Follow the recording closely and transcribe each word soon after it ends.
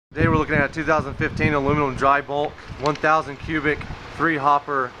Today we're looking at a 2015 aluminum dry bulk 1,000 cubic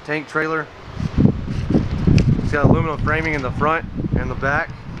 3-hopper tank trailer. It's got aluminum framing in the front and the back.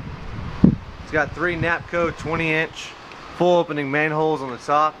 It's got 3 Knappco 20-inch full opening manholes on the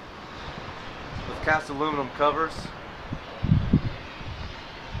top with cast aluminum covers.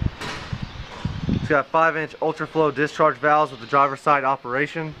 It's got 5-inch Ultraflow discharge valves with the driver's side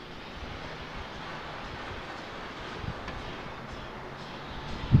operation.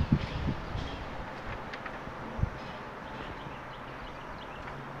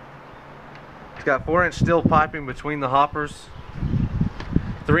 It's got 4-inch steel piping between the hoppers,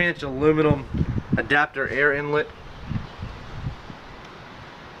 3-inch aluminum adapter air inlet,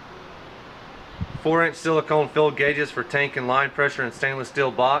 4-inch silicone filled gauges for tank and line pressure and stainless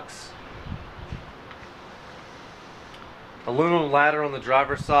steel box, aluminum ladder on the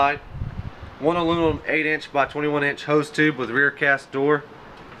driver's side, 1 aluminum 8-inch by 21-inch hose tube with rear cast door,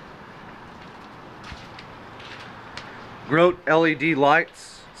 Grote LED lights,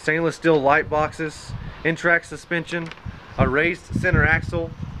 stainless steel light boxes, Intraax suspension, a raised center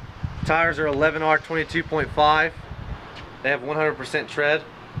axle. Tires are 11R 22.5. They have 100% tread.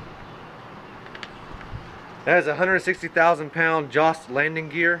 That is a 160,000 pound Jost landing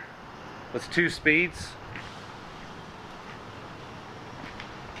gear with 2 speeds.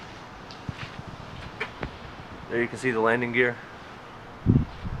 There you can see the landing gear.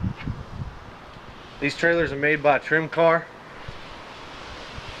 These trailers are made by Tremcar.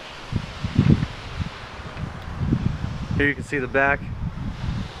 Here you can see the back.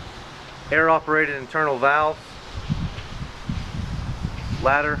 Air operated internal valves.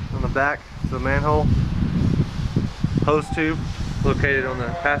 Ladder on the back to the manhole. Hose tube located on the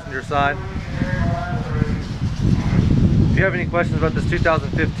passenger side. If you have any questions about this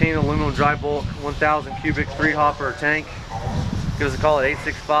 2015 aluminum dry bulk 1,000 cubic 3-hopper tank, give us a call at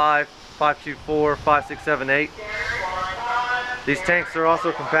 865-524-5678. These tanks are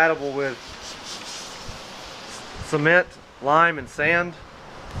also compatible with cement, lime, and sand.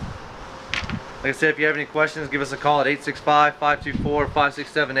 Like I said, if you have any questions, give us a call at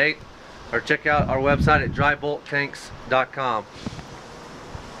 865-524-5678 or check out our website at drybulktanks.com.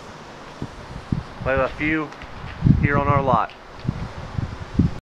 We have a few here on our lot.